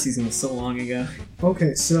 the first season was so long ago.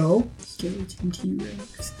 Okay, so Skeleton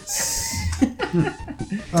T-Rex.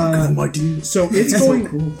 My dude. so it's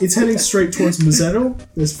going. It's heading straight towards Mazzetto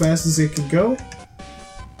as fast as it can go.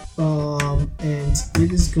 And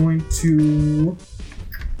it is going to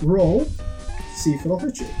roll See if it'll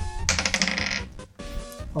hit you.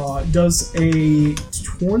 Does a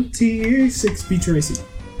 26 beat your AC?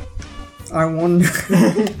 I wonder.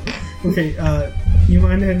 Okay, you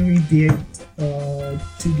mind handing me D8, 2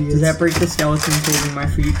 D8s? Does that break the skeleton holding my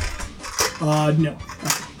feet? No.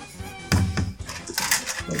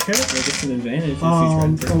 Okay. It's an advantage if you try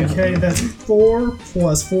and take out Okay, the- that's 4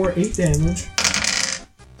 plus 4, 8 damage.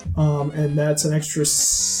 And that's an extra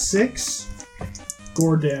 6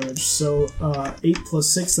 gore damage. So, 8 plus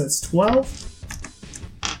 6, that's 12.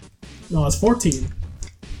 No, it's 14.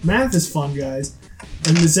 Math is fun, guys.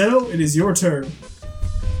 And Mizetto, it is your turn.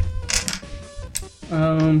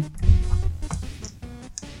 I'm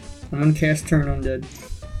gonna cast Turn Undead.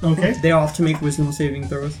 Okay. They all have to make wisdom saving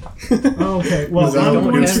throws. Okay, well, Mizetto I'm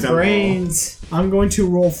going, against them all. I'm going to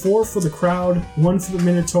roll 4 for the crowd, 1 for the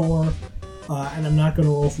Minotaur, and I'm not going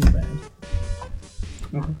to roll for the band.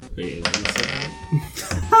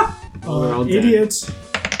 Oh, they're all dead. Idiot.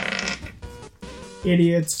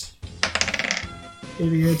 Idiot.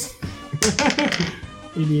 Idiot.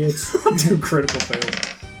 Idiot. 2 critical fails.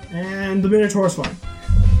 And the Minotaur's fine.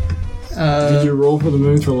 Did you roll for the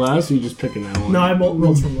Minotaur last, or you just picking that one? No, I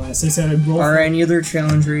rolled from last. I said I'd roll Are any of their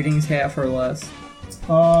challenge ratings half or less?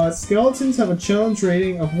 skeletons have a challenge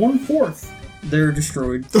rating of 1/4. They're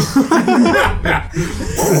destroyed.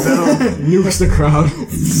 Nukes the crowd.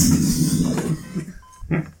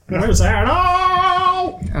 Where's that?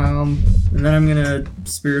 Oh! And then I'm gonna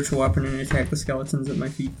spiritual weapon and attack the skeletons at my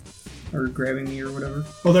feet. Or grabbing me or whatever.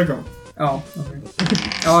 Oh, they're gone. Oh, okay.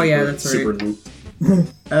 Oh yeah, that's Super right. loop.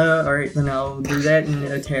 Alright, then I'll do that and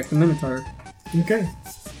attack the Minotaur. Okay.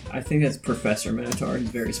 I think that's Professor Minotaur. He's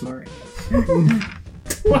very smart.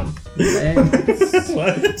 What?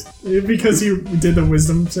 Because you did the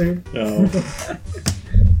wisdom save? Oh.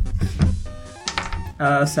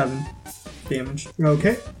 7 damage.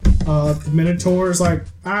 Okay. The Minotaur is like,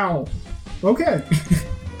 ow. Okay.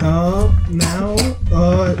 Now,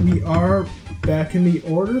 we are back in the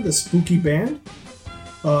order, the Spooky Band.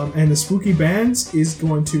 And the Spooky Bands is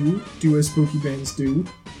going to do as Spooky Bands do.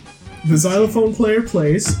 The xylophone player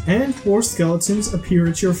plays, and 4 skeletons appear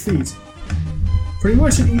at your feet. Pretty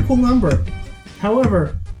much an equal number.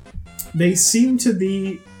 However, they seem to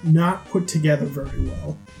be not put together very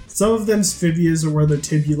well. Some of them's fibulas are where their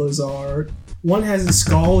tibulas are. One has a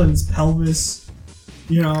skull and his pelvis.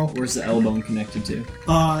 You know, Where's the L bone connected to?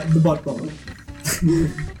 the butt bone.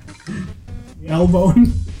 The L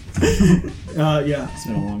bone. Yeah. It's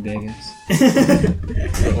been a long day, guys.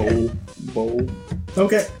 Bowl.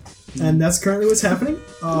 Okay. And that's currently what's happening.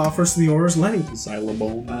 First in the order is Lenny.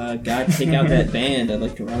 Xylobone. God, take out that band. I'd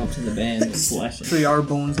like to run up to the band and slash it. They are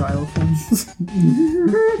bone xylophones.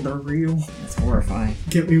 They're real. That's horrifying.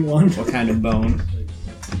 Give me one. What kind of bone?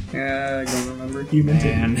 I don't remember. Human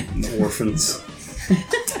tip. Man. Orphans. Who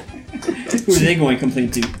are they going to complain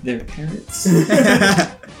to? Their parents.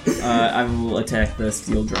 I will attack the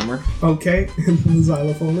steel drummer. Okay. The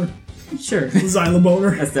xylophoner. Sure. The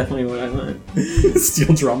xyloboner. That's definitely what I meant.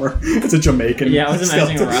 Steel drummer. It's a Jamaican. Yeah, I was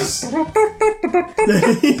imagining a rock.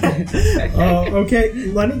 Okay,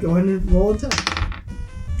 Lenny, go ahead and roll a attack.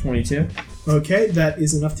 22. Okay, that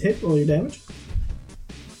is enough to hit. Roll your damage.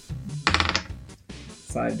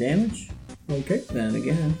 5 damage. Okay, Then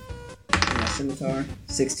again. My scimitar.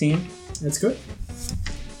 16. that's good.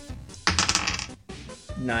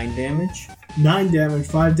 9 damage. 9 damage,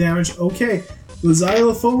 5 damage. Okay, the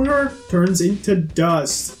xylophoner turns into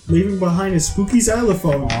dust, leaving behind a spooky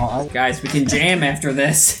xylophone. Guys, we can jam after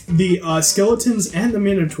this. The skeletons and the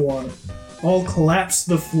Minotaur all collapse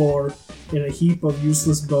to the floor in a heap of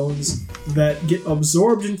useless bones that get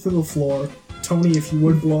absorbed into the floor. Tony, if you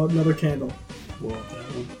would blow out another candle. Blow up that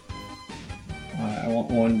one. I want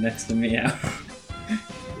one next to me out.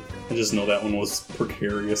 I just know that one was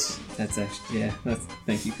precarious. That's actually, yeah.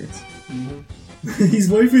 Thank you, Chris. He's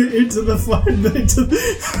waving it into the fire, into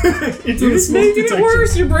the You're just smoke making it detection.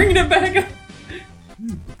 worse. You're bringing it back up.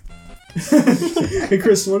 Hey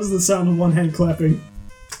Chris, what is the sound of one hand clapping?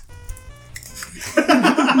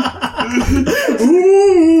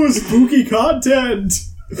 Ooh, spooky content!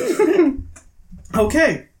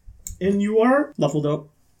 Okay, and you are Leveled up.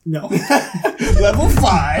 no. Level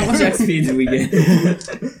How 5. much XP do we get?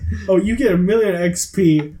 Oh, you get 1,000,000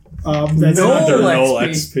 XP. That's No not There are no XP.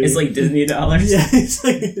 XP. It's like Disney dollars. Yeah, it's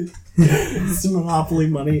like it's Monopoly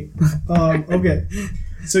money. Okay,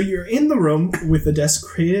 so you're in the room with the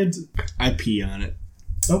desecrated. I pee on it.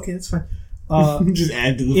 Okay, that's fine. Just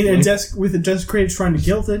add to the In a flame. desk with a desecrated shrine to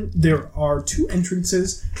Gildan, there are 2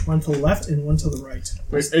 entrances, one to the left and one to the right.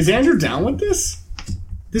 Wait, is Andrew down with this?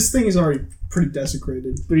 This thing is already pretty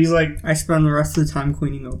desecrated. But he's like, I spend the rest of the time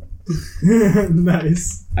cleaning up.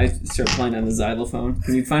 Nice. I start playing on the xylophone.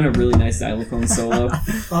 Can you find a really nice xylophone solo?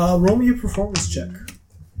 Roll me a performance check.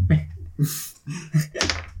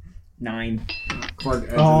 9.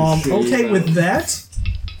 Okay, with that,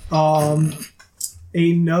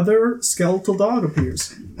 another skeletal dog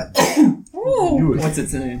appears. What's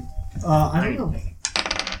its name? I don't know.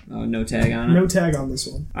 Oh, no tag on it? No tag on this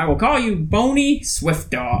one. I will call you Boney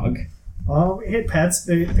Swift Dog. It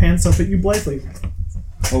pants up at you blithely.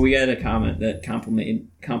 Well, we got a comment that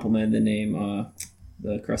complimented the name,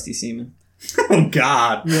 the Crusty Seaman. Oh,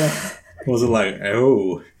 God. Yeah. Was it like,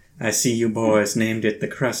 oh, I see you boys named it the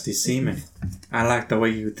Crusty Seaman. I like the way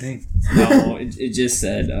you think. No, it just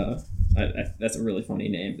said, that's a really funny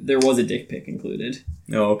name. There was a dick pic included.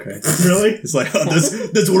 Oh, okay. Really? It's like, oh,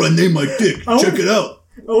 that's what I named my dick. Check it out.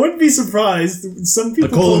 I wouldn't be surprised. Some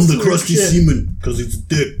people I call him post the weird Crusty shit. Seaman because he's a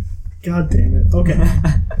dick. God damn it. Okay.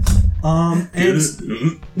 And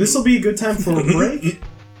this will be a good time for a break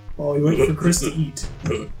while we wait for Chris to eat.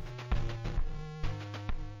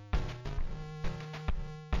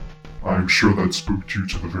 I am sure that spooked you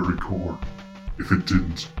to the very core. If it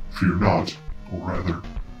didn't, fear not, or rather,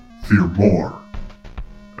 fear more,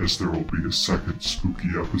 as there will be a second spooky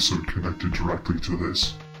episode connected directly to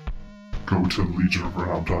this. Go to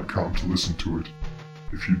legionofrenob.com to listen to it.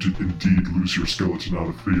 If you did indeed lose your skeleton out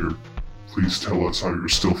of fear, please tell us how you're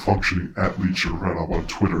still functioning at Legion of Renob on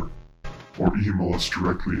Twitter, or email us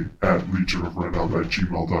directly at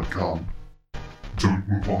legionofrenob@gmail.com. Don't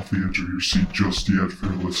move off the edge of your seat just yet,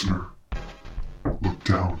 fair listener. Look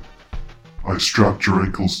down. I strapped your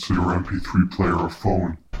ankles to your MP3 player or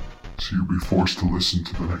phone, so you'll be forced to listen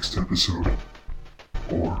to the next episode.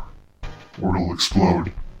 Or it'll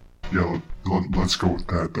explode. Yeah, let's go with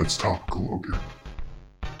that. That's topical, okay.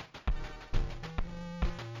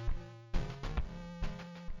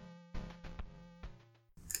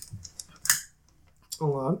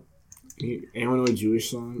 Hold on. Anyone know a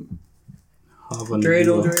Jewish song?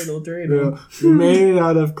 Dreidel, dreidel, dreidel. Yeah. We made it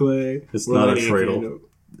out of clay. It's We're not a lighting dreidel,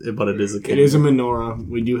 but it is a It candle. is a menorah.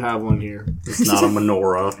 We do have one here. It's not a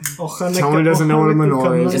menorah. Tony doesn't know what a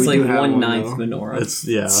menorah is. It's We like do have 1/9 one, menorah. It's,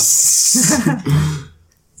 yeah.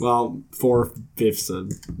 Well, 4/5 of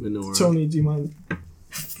menorah. Tony, do you mind?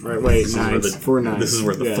 Right, wait, This is where nines. 4 9. This is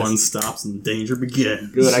where the Yes. fun stops and the danger begins.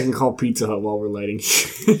 Good, I can call Pizza Hut while we're lighting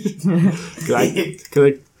shit.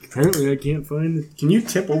 Apparently I can't find it. Can you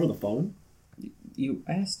tip over the phone? You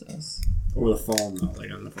asked us. Over the phone, not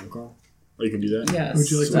like on the phone call? Oh, you can do that? Yes.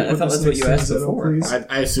 Would you like to I put thought this that's what you next asked to Zettel, before. please?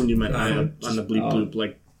 I assumed you meant on the bleep Oh. bloop,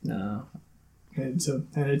 like... No. Hand it to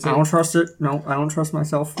I don't trust it. No, I don't trust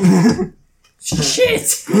myself. Shit!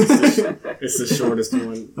 It's the shortest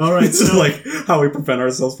one. Alright, This is so like how we prevent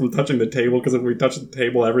ourselves from touching the table, because if we touch the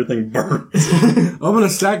table, everything burns. I'm gonna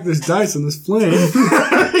stack this dice on this plane.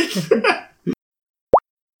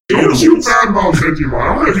 Don't you badmouth Digimon.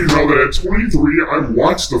 I'm letting you know that at 23, I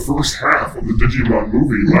watched the first half of the Digimon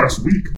movie last week.